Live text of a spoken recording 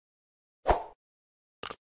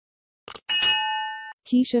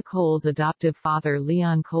Keyshia Cole's adoptive father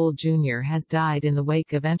Leon Cole Jr. has died in the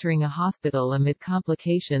wake of entering a hospital amid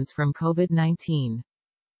complications from COVID-19.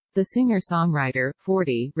 The singer-songwriter,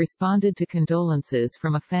 40, responded to condolences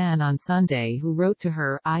from a fan on Sunday who wrote to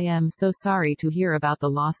her, "I am so sorry to hear about the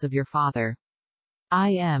loss of your father. I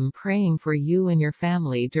am praying for you and your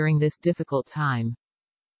family during this difficult time."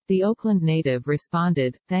 The Oakland native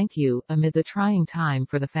responded, "Thank you," amid the trying time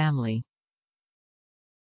for the family.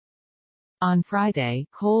 On Friday,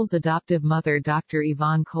 Cole's adoptive mother Dr.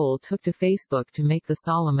 Yvonne Cole took to Facebook to make the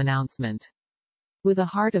solemn announcement. "With a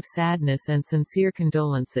heart of sadness and sincere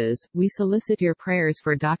condolences, we solicit your prayers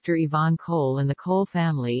for Dr. Yvonne Cole and the Cole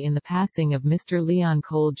family in the passing of Mr. Leon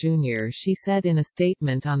Cole Jr., she said in a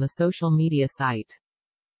statement on the social media site.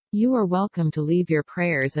 "You are welcome to leave your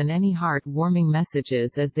prayers and any heart-warming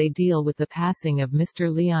messages as they deal with the passing of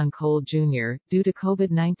Mr. Leon Cole Jr., due to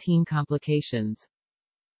COVID-19 complications.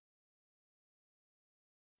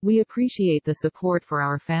 We appreciate the support for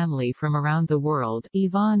our family from around the world."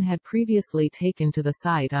 Yvonne had previously taken to the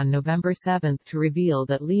site on November 7 to reveal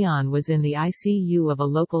that Leon was in the ICU of a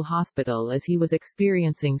local hospital as he was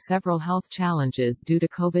experiencing several health challenges due to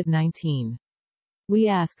COVID-19. "We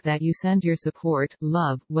ask that you send your support,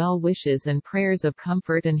 love, well wishes and prayers of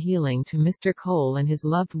comfort and healing to Mr. Cole and his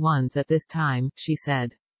loved ones at this time," she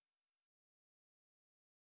said.